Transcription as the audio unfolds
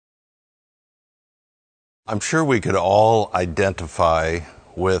I'm sure we could all identify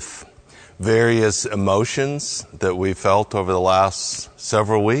with various emotions that we felt over the last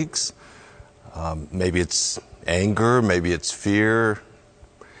several weeks. Maybe it's anger, maybe it's fear,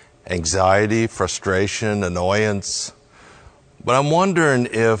 anxiety, frustration, annoyance. But I'm wondering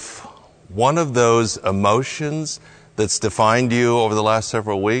if one of those emotions that's defined you over the last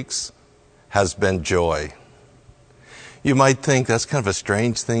several weeks has been joy. You might think that's kind of a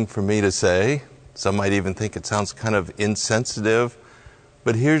strange thing for me to say. Some might even think it sounds kind of insensitive.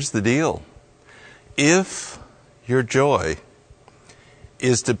 But here's the deal. If your joy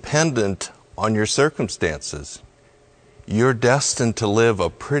is dependent on your circumstances, you're destined to live a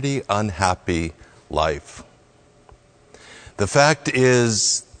pretty unhappy life. The fact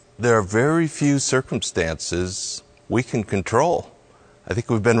is, there are very few circumstances we can control. I think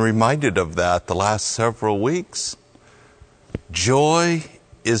we've been reminded of that the last several weeks. Joy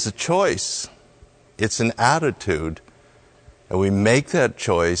is a choice. It's an attitude. And we make that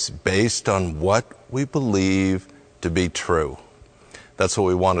choice based on what we believe to be true. That's what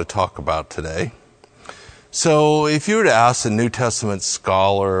we want to talk about today. So if you were to ask a New Testament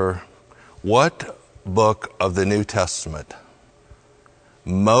scholar, what book of the New Testament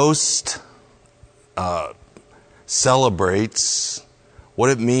most celebrates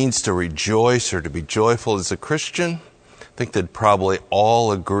what it means to rejoice or to be joyful as a Christian, I think they'd probably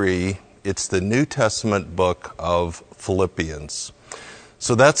all agree it's the New Testament book of Philippians.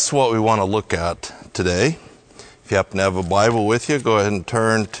 So that's what we want to look at today. If you happen to have a Bible with you, go ahead and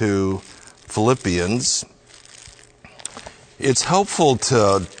turn to Philippians. It's helpful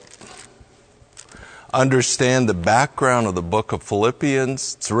to understand the background of the book of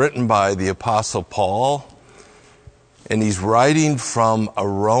Philippians. It's written by the Apostle Paul, and he's writing from a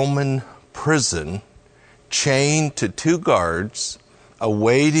Roman prison, chained to two guards,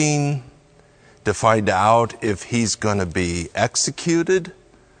 awaiting to find out if he's going to be executed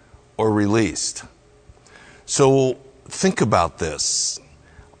or released. So think about this.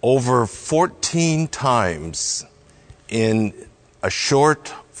 Over 14 times in a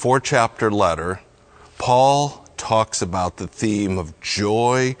short 4-chapter letter, Paul talks about the theme of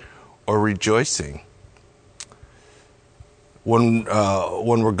joy or rejoicing. When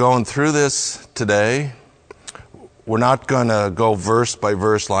we're going through this today, we're not going to go verse by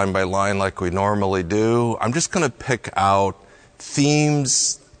verse, line by line like we normally do. I'm just going to pick out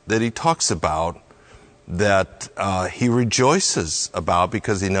themes that he talks about that he rejoices about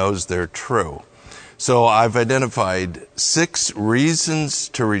because he knows they're true. So I've identified 6 reasons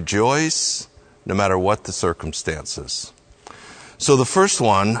to rejoice no matter what the circumstances. So the first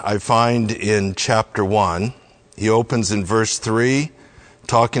one I find in chapter 1. He opens in verse 3,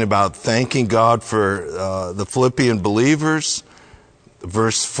 talking about thanking God for the Philippian believers.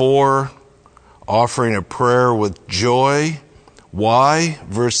 Verse 4, offering a prayer with joy. Why?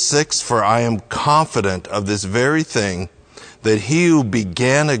 Verse 6, for I am confident of this very thing, that he who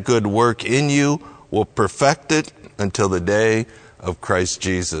began a good work in you will perfect it until the day of Christ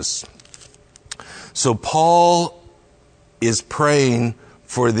Jesus. So Paul is praying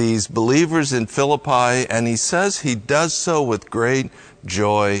for these believers in Philippi, and he says he does so with great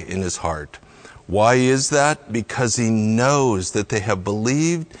joy in his heart. Why is that? Because he knows that they have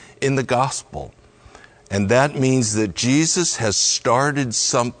believed in the gospel. And that means that Jesus has started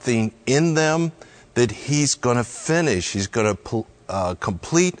something in them that he's going to finish. He's going to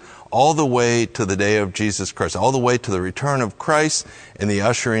complete all the way to the day of Jesus Christ, all the way to the return of Christ and the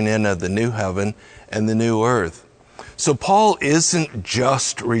ushering in of the new heaven and the new earth. So Paul isn't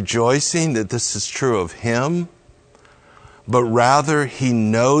just rejoicing that this is true of him, but rather he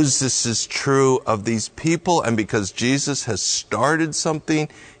knows this is true of these people, and because Jesus has started something,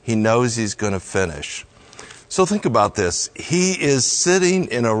 he knows he's going to finish. So think about this. He is sitting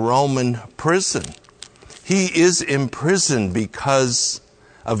in a Roman prison. He is imprisoned because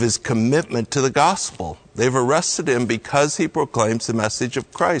of his commitment to the gospel. They've arrested him because he proclaims the message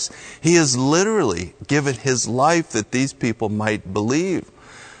of Christ. He has literally given his life that these people might believe.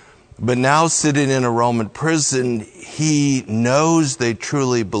 But now sitting in a Roman prison, he knows they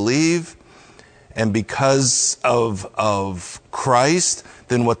truly believe. And because of Christ,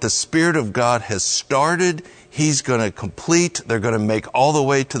 then what the Spirit of God has started, he's going to complete. They're going to make all the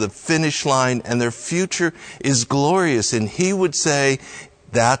way to the finish line, and their future is glorious. And he would say,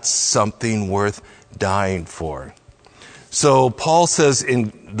 that's something worth dying for. So Paul says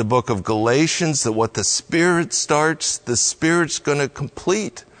in the book of Galatians that what the Spirit starts, the Spirit's going to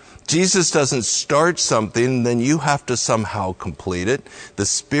complete. Jesus doesn't start something, then you have to somehow complete it. The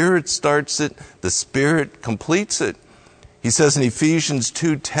Spirit starts it, the Spirit completes it. He says in Ephesians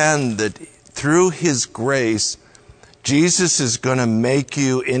 2:10 that through his grace, Jesus is going to make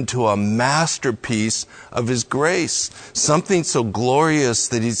you into a masterpiece of his grace. Something so glorious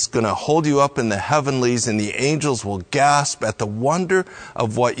that he's going to hold you up in the heavenlies and the angels will gasp at the wonder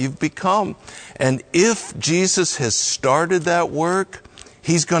of what you've become. And if Jesus has started that work,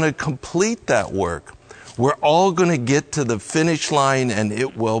 he's going to complete that work. We're all going to get to the finish line and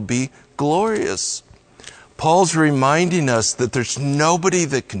it will be glorious. Paul's reminding us that there's nobody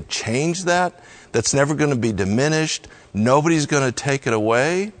that can change that. That's never going to be diminished. Nobody's going to take it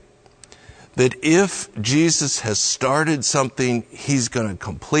away. That if Jesus has started something, he's going to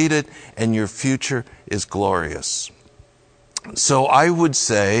complete it, and your future is glorious. So I would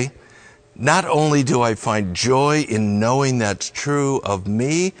say, not only do I find joy in knowing that's true of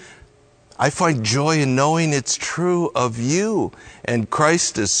me, I find joy in knowing it's true of you. And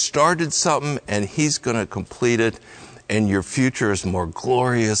Christ has started something, and he's going to complete it. And your future is more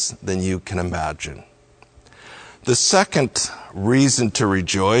glorious than you can imagine. The second reason to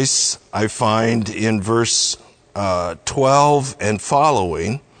rejoice I find in verse 12 and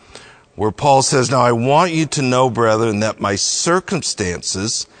following, where Paul says, "Now I want you to know, brethren, that my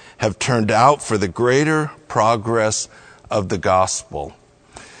circumstances have turned out for the greater progress of the gospel."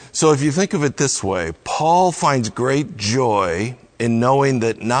 So if you think of it this way, Paul finds great joy in knowing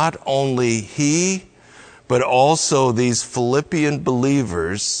that not only he, but also these Philippian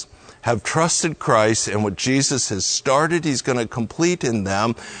believers have trusted Christ, and what Jesus has started, he's going to complete in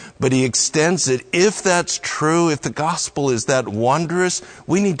them. But he extends it. If that's true, if the gospel is that wondrous,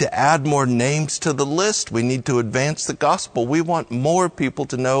 we need to add more names to the list. We need to advance the gospel. We want more people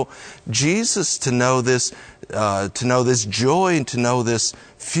to know Jesus, to know this joy, and to know this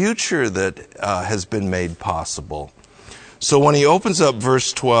future that has been made possible. So when he opens up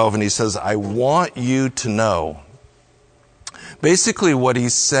verse 12 and he says, "I want you to know," basically what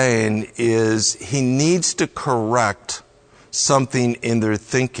he's saying is he needs to correct something in their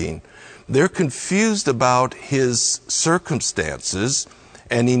thinking. They're confused about his circumstances,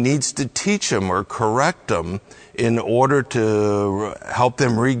 and he needs to teach them or correct them in order to help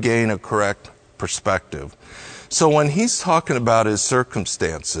them regain a correct perspective. So when he's talking about his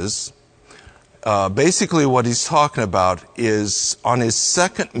circumstances, basically what he's talking about is on his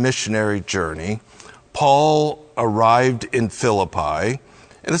second missionary journey, Paul arrived in Philippi.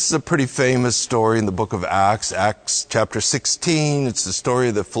 And this is a pretty famous story in the book of Acts, Acts chapter 16. It's the story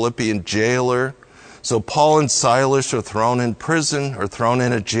of the Philippian jailer. So Paul and Silas are thrown in prison or thrown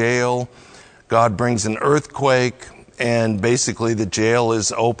in a jail. God brings an earthquake, and basically the jail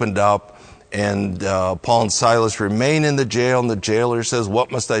is opened up. And Paul and Silas remain in the jail, and the jailer says,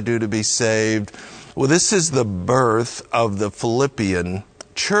 "What must I do to be saved?" Well, this is the birth of the Philippian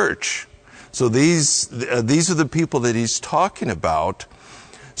church. So these are the people that he's talking about.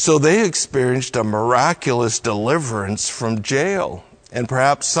 So they experienced a miraculous deliverance from jail. And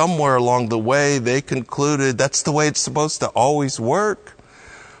perhaps somewhere along the way, they concluded that's the way it's supposed to always work.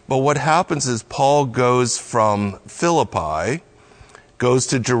 But what happens is Paul goes from Philippi, goes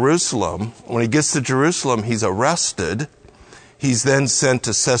to Jerusalem. When he gets to Jerusalem, he's arrested. He's then sent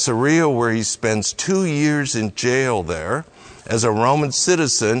to Caesarea, where he spends 2 years in jail there. As a Roman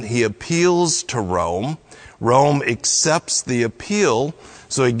citizen, he appeals to Rome. Rome accepts the appeal,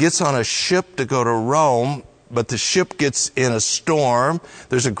 so he gets on a ship to go to Rome, but the ship gets in a storm.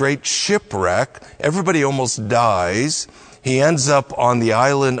 There's a great shipwreck. Everybody almost dies. He ends up on the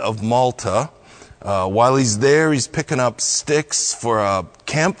island of Malta. While he's there, he's picking up sticks for a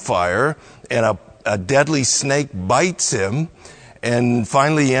campfire, and a deadly snake bites him, and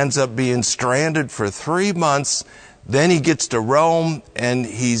finally he ends up being stranded for 3 months. Then he gets to Rome, and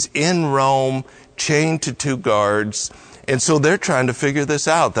he's in Rome, chained to 2 guards. And so they're trying to figure this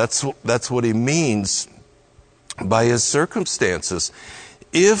out. That's what he means by his circumstances.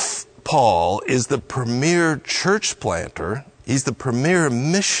 If Paul is the premier church planter, he's the premier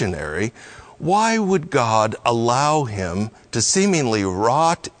missionary, why would God allow him to seemingly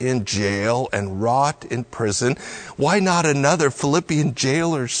rot in jail and rot in prison? Why not another Philippian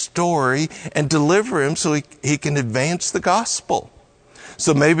jailer's story and deliver him so he can advance the gospel?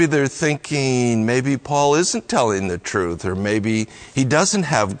 So maybe they're thinking, maybe Paul isn't telling the truth, or maybe he doesn't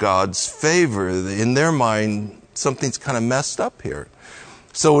have God's favor. In their mind, something's kind of messed up here.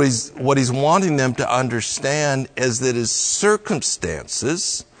 So what he's wanting them to understand is that his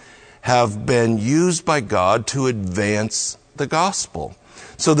circumstances have been used by God to advance the gospel.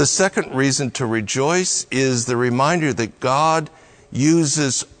 So the second reason to rejoice is the reminder that God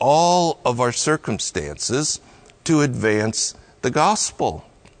uses all of our circumstances to advance the gospel.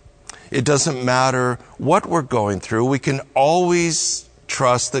 It doesn't matter what we're going through. We can always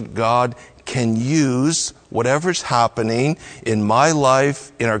trust that God can use whatever's happening in my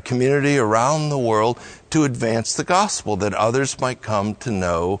life, in our community, around the world, to advance the gospel, that others might come to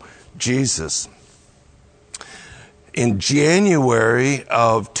know Jesus. In January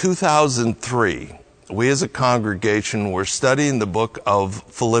of 2003, we as a congregation were studying the book of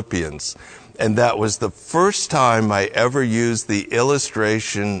Philippians. And that was the first time I ever used the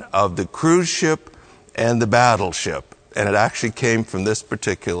illustration of the cruise ship and the battleship. And it actually came from this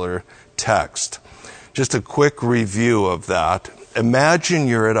particular text. Just a quick review of that. Imagine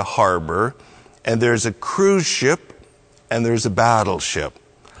you're at a harbor and there's a cruise ship and there's a battleship.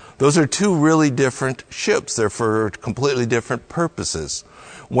 Those are two really different ships. They're for completely different purposes.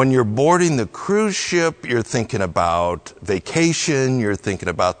 When you're boarding the cruise ship, you're thinking about vacation, you're thinking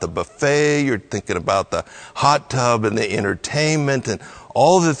about the buffet, you're thinking about the hot tub and the entertainment and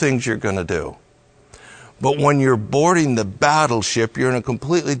all the things you're going to do. But when you're boarding the battleship, you're in a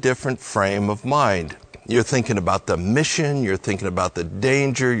completely different frame of mind. You're thinking about the mission, you're thinking about the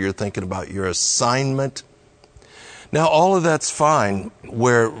danger, you're thinking about your assignment. Now, all of that's fine.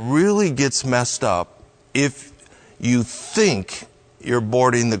 Where it really gets messed up, if you think you're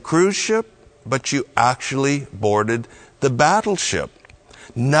boarding the cruise ship, but you actually boarded the battleship.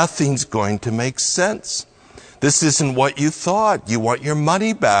 Nothing's going to make sense. This isn't what you thought. You want your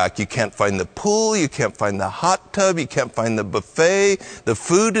money back. You can't find the pool. You can't find the hot tub. You can't find the buffet. The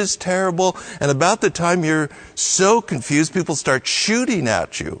food is terrible. And about the time you're so confused, people start shooting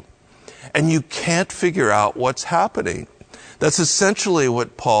at you. And you can't figure out what's happening. That's essentially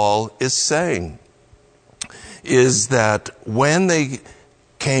what Paul is saying. Is that when they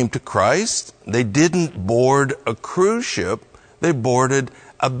came to Christ, they didn't board a cruise ship, they boarded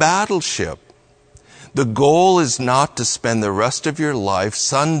a battleship. The goal is not to spend the rest of your life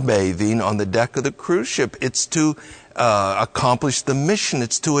sunbathing on the deck of the cruise ship. It's to accomplish the mission.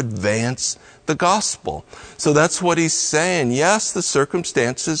 It's to advance the gospel. So that's what he's saying. Yes, the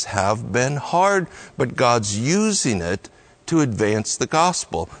circumstances have been hard, but God's using it to advance the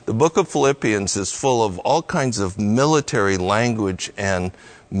gospel. The book of Philippians is full of all kinds of military language and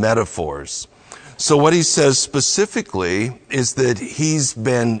metaphors. So what he says specifically is that he's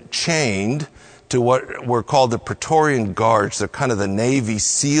been chained to what were called the Praetorian Guards. They're kind of the Navy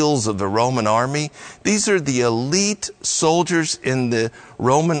SEALs of the Roman army. These are the elite soldiers in the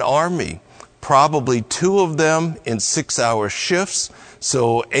Roman army. Probably 2 of them in 6-hour shifts.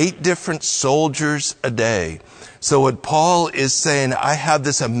 So 8 different soldiers a day. So what Paul is saying, I have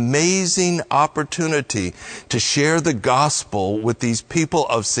this amazing opportunity to share the gospel with these people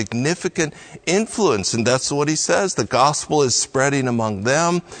of significant influence. And that's what he says. The gospel is spreading among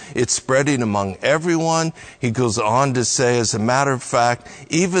them. It's spreading among everyone. He goes on to say, as a matter of fact,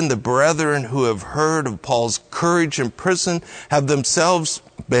 even the brethren who have heard of Paul's courage in prison have themselves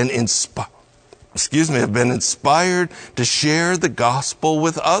been inspired to share the gospel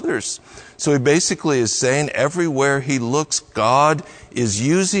with others. So he basically is saying everywhere he looks, God is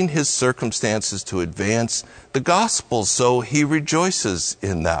using his circumstances to advance the gospel. So he rejoices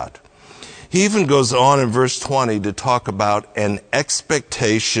in that. He even goes on in verse 20 to talk about an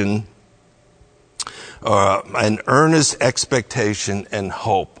expectation, an earnest expectation and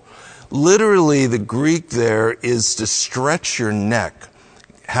hope. Literally, the Greek there is to stretch your neck.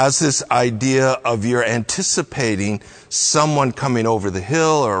 Has this idea of you're anticipating someone coming over the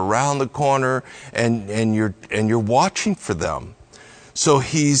hill or around the corner, and you're watching for them. So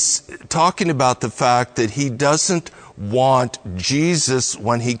he's talking about the fact that he doesn't want Jesus,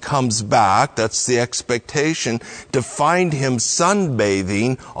 when he comes back, that's the expectation, to find him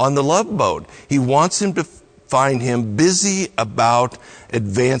sunbathing on the Love Boat. He wants him to find him busy about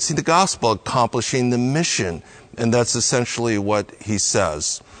advancing the gospel, accomplishing the mission. And that's essentially what he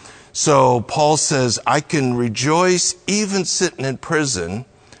says. So Paul says, I can rejoice even sitting in prison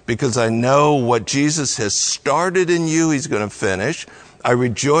because I know what Jesus has started in you, he's going to finish. I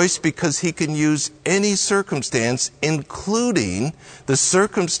rejoice because he can use any circumstance, including the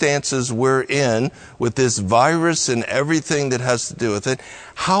circumstances we're in with this virus and everything that has to do with it.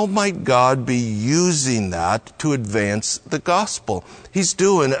 How might God be using that to advance the gospel? He's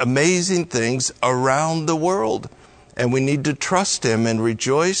doing amazing things around the world. And we need to trust him and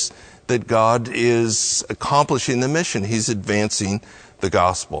rejoice that God is accomplishing the mission. He's advancing the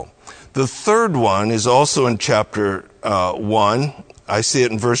gospel. The third one is also in chapter 1. I see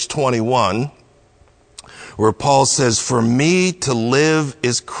it in verse 21, where Paul says, for me to live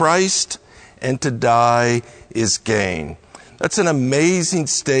is Christ, and to die is gain. That's an amazing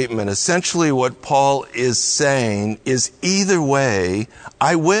statement. Essentially what Paul is saying is either way,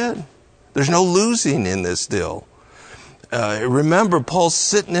 I win. There's no losing in this deal. Remember, Paul's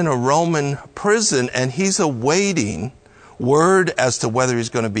sitting in a Roman prison and he's awaiting word as to whether he's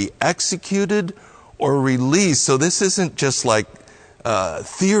going to be executed or released. So this isn't just like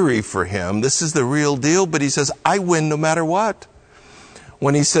theory for him. This is the real deal. But he says, I win no matter what.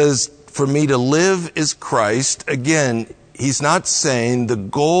 When he says, for me to live is Christ, again, he's not saying the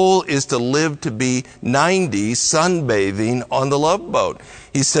goal is to live to be 90 sunbathing on the Love Boat.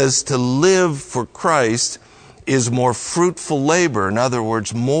 He says to live for Christ is more fruitful labor. In other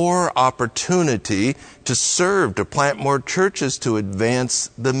words, more opportunity to serve, to plant more churches, to advance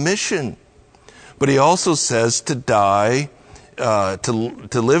the mission. But he also says to die,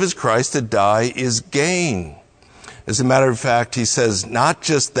 to live is Christ, to die is gain. As a matter of fact, he says not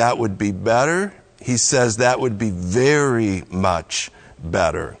just that would be better, he says that would be very much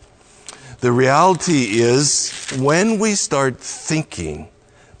better. The reality is, when we start thinking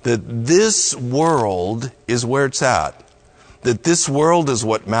that this world is where it's at, that this world is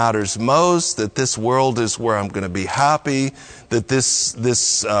what matters most, that this world is where I'm going to be happy, that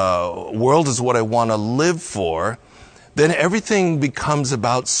this world is what I want to live for, then everything becomes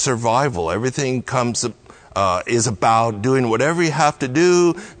about survival. Everything is about doing whatever you have to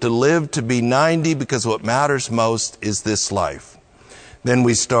do to live to be 90, because what matters most is this life. Then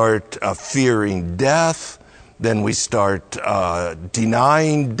we start fearing death. Then we start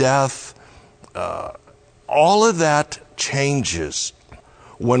denying death. All of that changes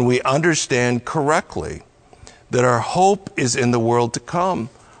when we understand correctly that our hope is in the world to come.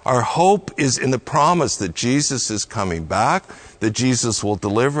 Our hope is in the promise that Jesus is coming back, that Jesus will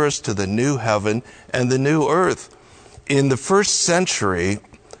deliver us to the new heaven and the new earth. In the first century,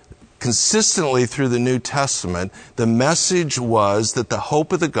 consistently through the New Testament, the message was that the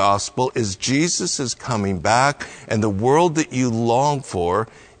hope of the gospel is Jesus is coming back and the world that you long for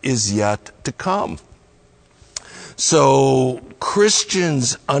is yet to come. So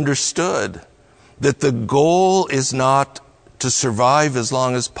Christians understood that the goal is not to survive as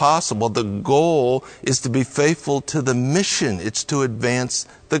long as possible. The goal is to be faithful to the mission. It's to advance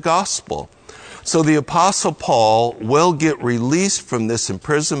the gospel. So the Apostle Paul will get released from this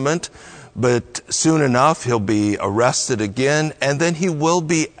imprisonment, but soon enough he'll be arrested again, and then he will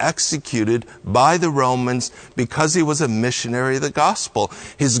be executed by the Romans because he was a missionary of the gospel.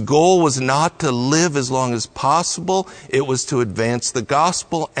 His goal was not to live as long as possible. It was to advance the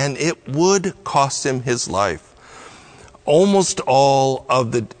gospel, and it would cost him his life. Almost all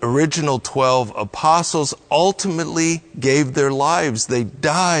of the original 12 apostles ultimately gave their lives. They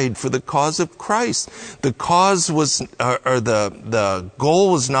died for the cause of Christ. The cause was, or the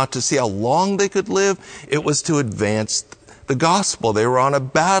goal was not to see how long they could live. It was to advance the gospel. They were on a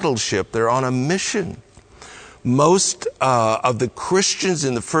battleship. They're on a mission. Most of the Christians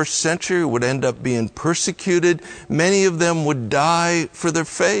in the first century would end up being persecuted. Many of them would die for their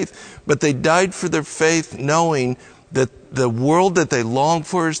faith, but they died for their faith knowing that the world that they long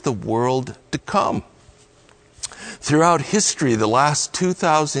for is the world to come. Throughout history, the last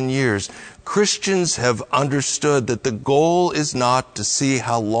 2,000 years, Christians have understood that the goal is not to see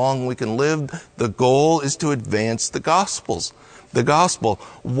how long we can live. The goal is to advance the gospel.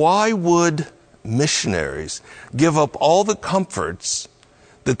 Why would missionaries give up all the comforts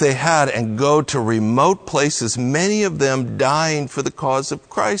that they had and go to remote places, many of them dying for the cause of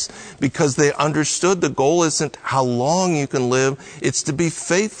Christ, because they understood the goal isn't how long you can live, it's to be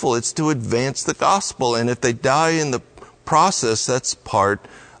faithful, it's to advance the gospel. And if they die in the process, that's part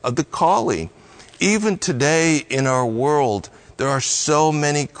of the calling. Even today in our world, there are so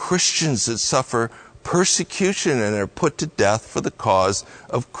many Christians that suffer persecution and are put to death for the cause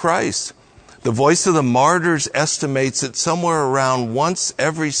of Christ. The Voice of the Martyrs estimates that somewhere around once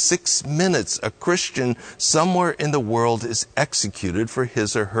every 6 minutes, a Christian somewhere in the world is executed for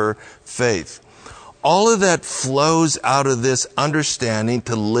his or her faith. All of that flows out of this understanding: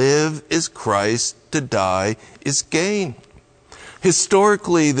 to live is Christ, to die is gain.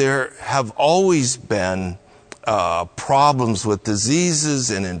 Historically, there have always been problems with diseases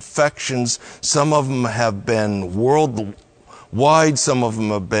and infections. Some of them have been worldwide. Some of them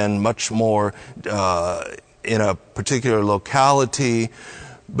have been much more in a particular locality.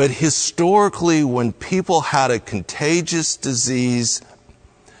 But historically, when people had a contagious disease,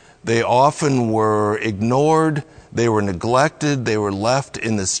 they often were ignored, they were neglected, they were left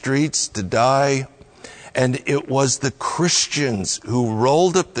in the streets to die. And it was the Christians who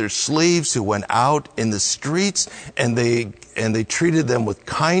rolled up their sleeves, who went out in the streets, and they treated them with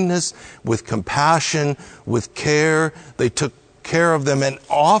kindness, with compassion, with care. They took care of them, and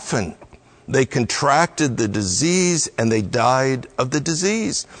often they contracted the disease and they died of the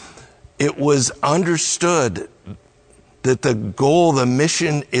disease. It was understood that the goal, the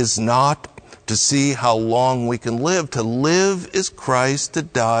mission is not to see how long we can live. To live is Christ, to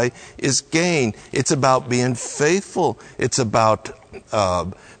die is gain. It's about being faithful. It's about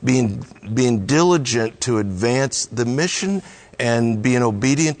being diligent to advance the mission and being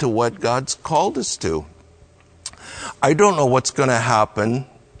obedient to what God's called us to. I don't know what's going to happen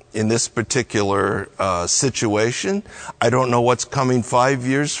in this particular situation. I don't know what's coming 5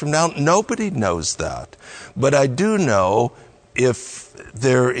 years from now. Nobody knows that. But I do know if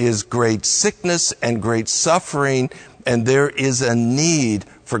there is great sickness and great suffering, and there is a need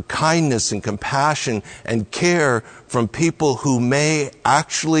for kindness and compassion and care from people who may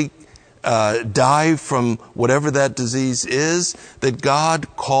actually die from whatever that disease is, that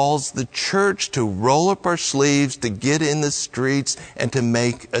God calls the church to roll up our sleeves, to get in the streets, and to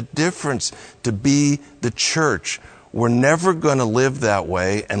make a difference, to be the church. We're never going to live that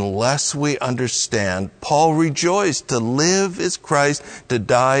way unless we understand. Paul rejoiced. To live is Christ, to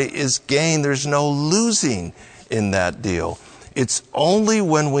die is gain. There's no losing in that deal. It's only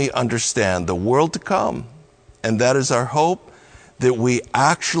when we understand the world to come, and that is our hope, that we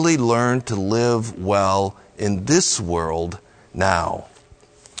actually learn to live well in this world now.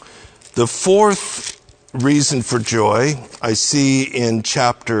 The fourth reason for joy I see in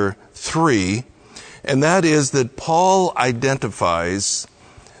chapter 3, and that is that Paul identifies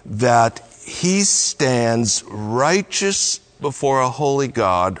that he stands righteous before a holy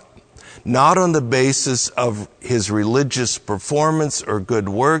God, not on the basis of his religious performance or good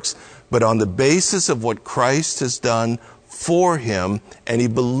works, but on the basis of what Christ has done for him, and he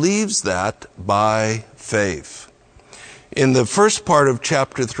believes that by faith. In the first part of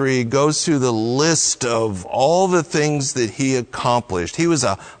chapter 3, he goes through the list of all the things that he accomplished. He was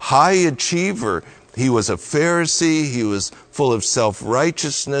a high achiever. He was a Pharisee. He was full of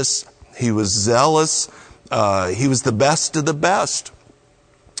self-righteousness. He was zealous. He was the best of the best.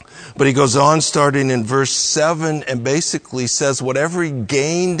 But he goes on starting in verse 7 and basically says whatever he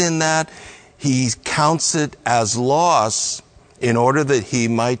gained in that, he counts it as loss in order that he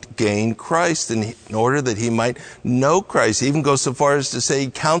might gain Christ, and in order that he might know Christ. He even goes so far as to say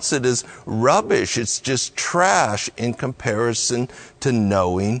he counts it as rubbish. It's just trash in comparison to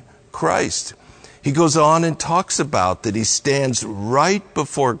knowing Christ. He goes on and talks about that he stands right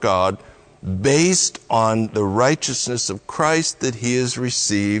before God based on the righteousness of Christ that he has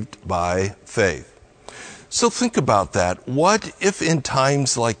received by faith. So think about that. What if in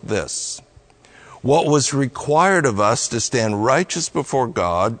times like this, what was required of us to stand righteous before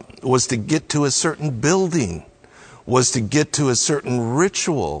God was to get to a certain building, was to get to a certain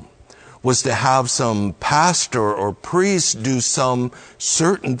ritual, was to have some pastor or priest do some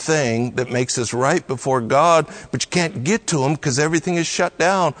certain thing that makes us right before God, but you can't get to him because everything is shut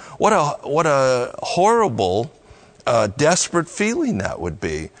down. What a horrible, desperate feeling that would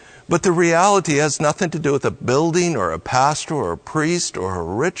be. But the reality has nothing to do with a building or a pastor or a priest or a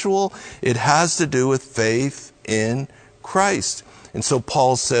ritual. It has to do with faith in Christ. And so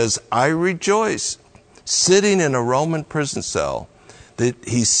Paul says, I rejoice, sitting in a Roman prison cell, that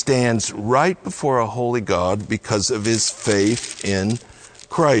he stands right before a holy God because of his faith in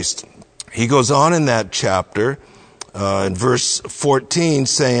Christ. He goes on in that chapter, in verse 14,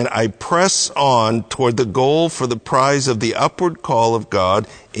 saying, I press on toward the goal for the prize of the upward call of God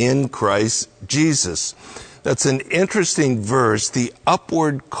in Christ Jesus. That's an interesting verse. The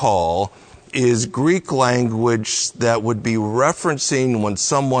upward call is Greek language that would be referencing when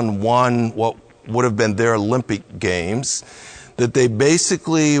someone won what would have been their Olympic Games, that they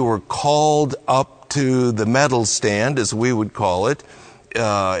basically were called up to the medal stand, as we would call it,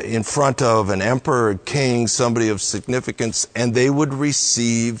 in front of an emperor, a king, somebody of significance, and they would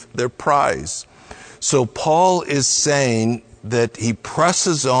receive their prize. So Paul is saying that he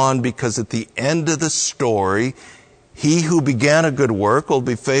presses on because at the end of the story, he who began a good work will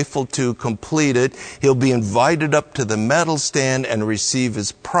be faithful to complete it. He'll be invited up to the medal stand and receive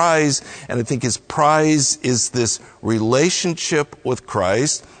his prize. And I think his prize is this relationship with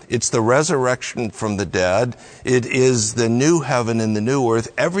Christ. It's the resurrection from the dead. It is the new heaven and the new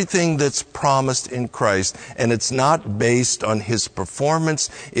earth, everything that's promised in Christ. And it's not based on his performance.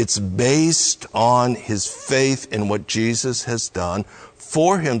 It's based on his faith in what Jesus has done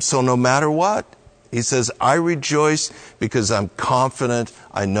for him. So no matter what, he says, I rejoice because I'm confident.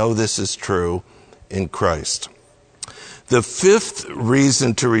 I know this is true in Christ. The fifth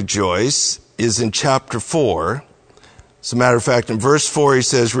reason to rejoice is in chapter 4. As a matter of fact, in verse 4, he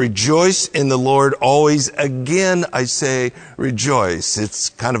says, rejoice in the Lord always. Again, I say rejoice. It's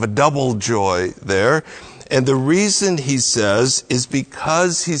kind of a double joy there. And the reason, he says, is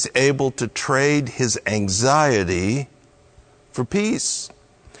because he's able to trade his anxiety for peace.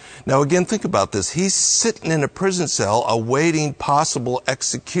 Now again, think about this. He's sitting in a prison cell awaiting possible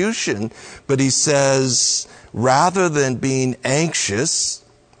execution, but he says, rather than being anxious,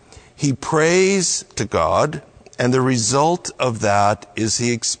 he prays to God, and the result of that is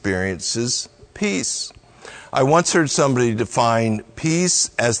he experiences peace. I once heard somebody define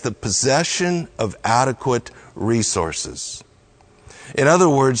peace as the possession of adequate resources. In other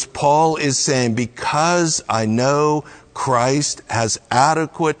words, Paul is saying, because I know Christ has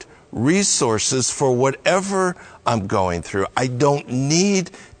adequate resources for whatever I'm going through, I don't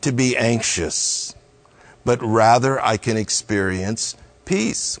need to be anxious, but rather I can experience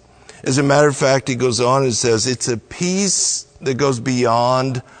peace. As a matter of fact, he goes on and says, it's a peace that goes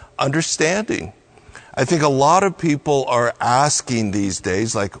beyond understanding. I think a lot of people are asking these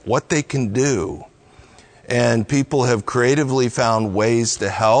days, like, what they can do. And people have creatively found ways to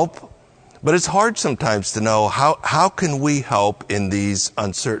help. But it's hard sometimes to know how can we help in these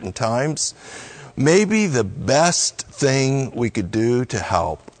uncertain times. Maybe the best thing we could do to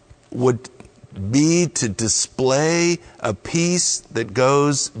help would be to display a peace that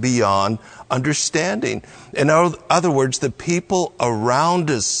goes beyond understanding. In other words, the people around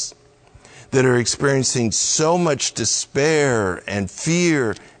us that are experiencing so much despair and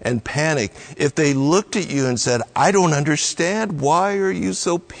fear and panic, if they looked at you and said, I don't understand, why are you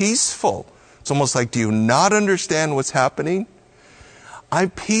so peaceful? It's almost like, do you not understand what's happening? I'm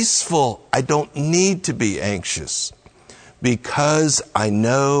peaceful. I don't need to be anxious because I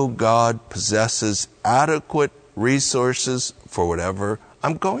know God possesses adequate resources for whatever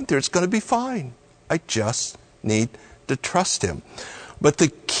I'm going through. It's going to be fine. I just need to trust Him. But the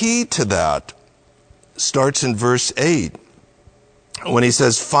key to that starts in verse 8 when he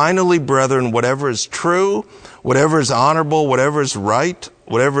says, finally, brethren, whatever is true, whatever is honorable, whatever is right,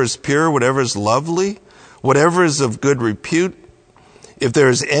 whatever is pure, whatever is lovely, whatever is of good repute, if there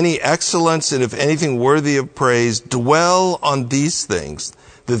is any excellence and if anything worthy of praise, dwell on these things.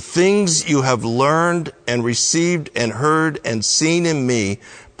 The things you have learned and received and heard and seen in me,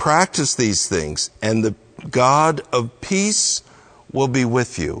 practice these things, and the God of peace will be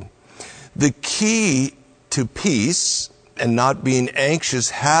with you. The key to peace and not being anxious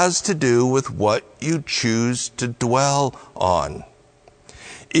has to do with what you choose to dwell on.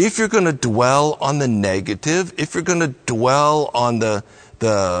 If you're going to dwell on the negative, if you're going to dwell on the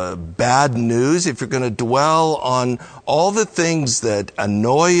bad news, if you're going to dwell on all the things that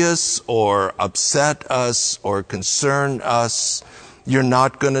annoy us or upset us or concern us, you're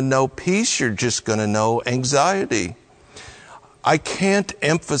not going to know peace. You're just going to know anxiety. I can't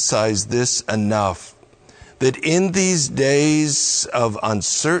emphasize this enough, that in these days of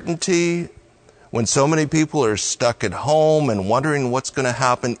uncertainty, when so many people are stuck at home and wondering what's going to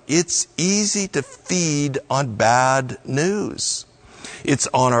happen, it's easy to feed on bad news. It's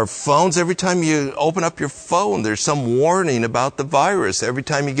on our phones. Every time you open up your phone, there's some warning about the virus. Every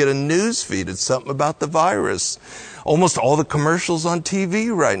time you get a news feed, it's something about the virus. Almost all the commercials on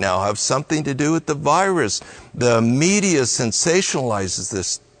TV right now have something to do with the virus. The media sensationalizes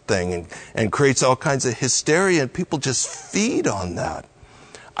this thing and creates all kinds of hysteria, and people just feed on that.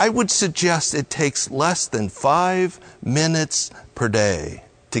 I would suggest it takes less than 5 minutes per day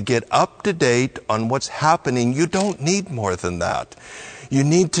to get up to date on what's happening. You don't need more than that. You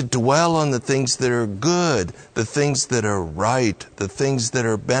need to dwell on the things that are good, the things that are right, the things that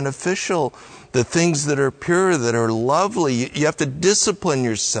are beneficial, the things that are pure, that are lovely. You have to discipline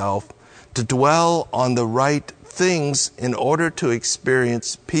yourself to dwell on the right things in order to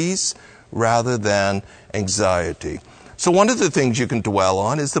experience peace rather than anxiety. So one of the things you can dwell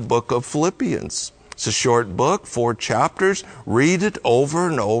on is the book of Philippians. It's a short book, 4 chapters. Read it over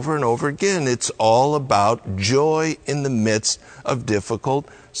and over and over again. It's all about joy in the midst of difficult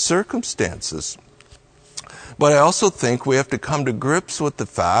circumstances. But I also think we have to come to grips with the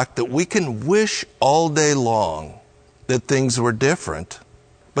fact that we can wish all day long that things were different,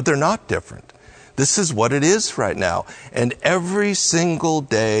 but they're not different. This is what it is right now. And every single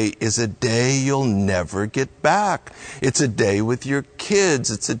day is a day you'll never get back. It's a day with your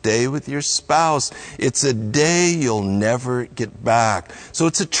kids. It's a day with your spouse. It's a day you'll never get back. So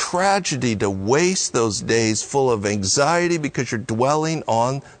it's a tragedy to waste those days full of anxiety because you're dwelling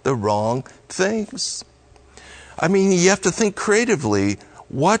on the wrong things. I mean, you have to think creatively.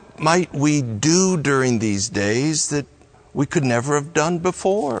 What might we do during these days that we could never have done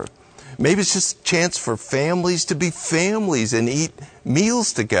before? Maybe it's just a chance for families to be families and eat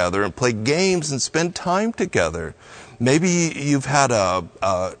meals together and play games and spend time together. Maybe you've had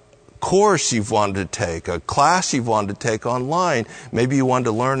a course you've wanted to take, a class you've wanted to take online. Maybe you wanted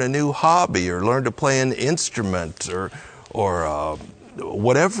to learn a new hobby or learn to play an instrument or or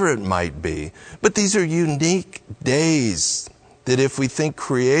whatever it might be. But these are unique days that if we think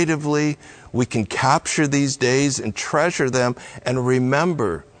creatively, we can capture these days and treasure them and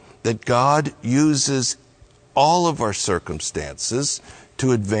remember that God uses all of our circumstances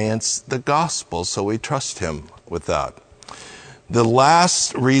to advance the gospel. So we trust Him with that. The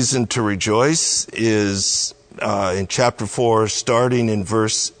last reason to rejoice is in chapter 4, starting in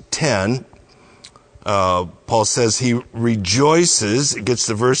verse 10. Paul says he rejoices. It gets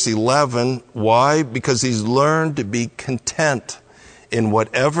to verse 11. Why? Because he's learned to be content in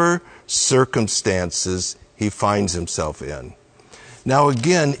whatever circumstances he finds himself in. Now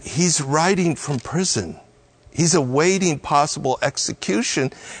again, he's writing from prison. He's awaiting possible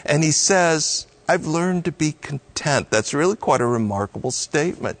execution, and he says, I've learned to be content. That's really quite a remarkable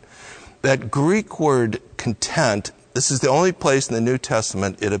statement. That Greek word content, this is the only place in the New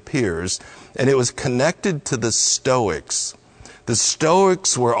Testament it appears, and it was connected to the Stoics. The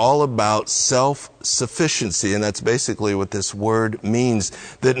Stoics were all about self-sufficiency, and that's basically what this word means,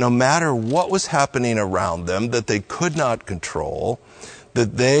 that no matter what was happening around them that they could not control,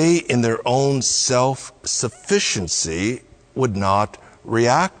 that they, in their own self-sufficiency, would not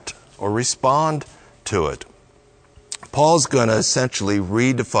react or respond to it. Paul's going to essentially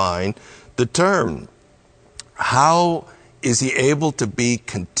redefine the term. How is he able to be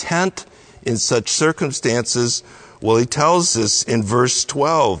content in such circumstances? Well, he tells us in verse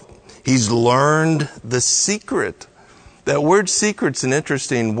 12, he's learned the secret. That word secret's an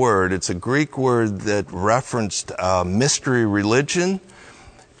interesting word. It's a Greek word that referenced mystery religion.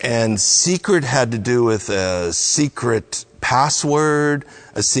 And secret had to do with a secret password,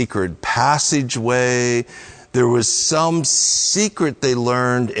 a secret passageway. There was some secret they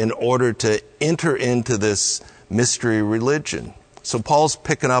learned in order to enter into this mystery religion. So Paul's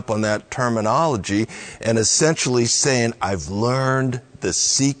picking up on that terminology and essentially saying, I've learned the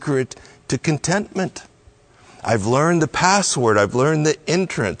secret to contentment. I've learned the password. I've learned the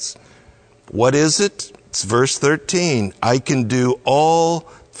entrance. What is it? It's verse 13. I can do all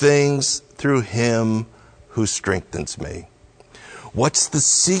things through Him who strengthens me. What's the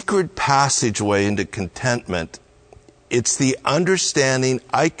secret passageway into contentment? It's the understanding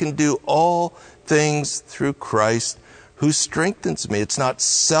I can do all things through Christ who strengthens me. It's not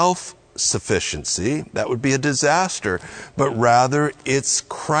self-sufficiency. That would be a disaster. But rather, it's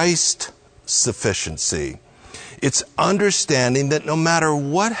Christ sufficiency. It's understanding that no matter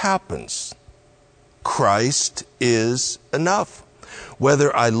what happens, Christ is enough.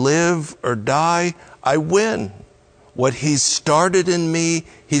 Whether I live or die, I win. What He's started in me,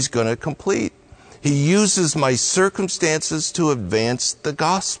 He's going to complete. He uses my circumstances to advance the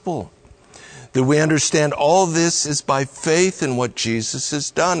gospel. That we understand all this is by faith in what Jesus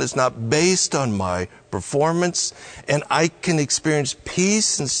has done. It's not based on my performance, and I can experience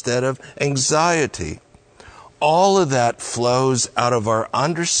peace instead of anxiety. All of that flows out of our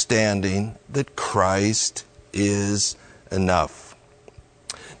understanding that Christ is enough.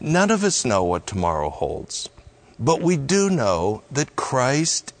 None of us know what tomorrow holds, but we do know that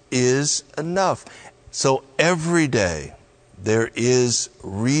Christ is enough. So every day there is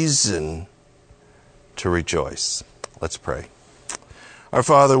reason to rejoice. Let's pray. Our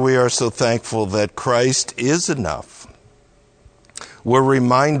Father, we are so thankful that Christ is enough. We're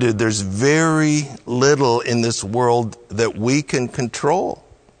reminded there's very little in this world that we can control.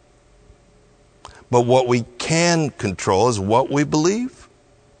 But what we can control is what we believe.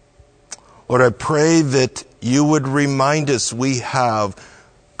 Lord, I pray that you would remind us we have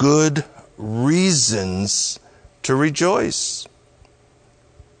good reasons to rejoice,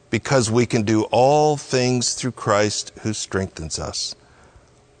 because we can do all things through Christ who strengthens us.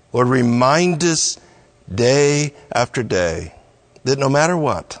 Lord, remind us day after day that no matter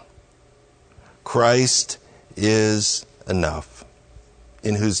what, Christ is enough.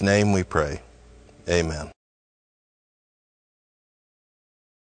 In whose name we pray. Amen.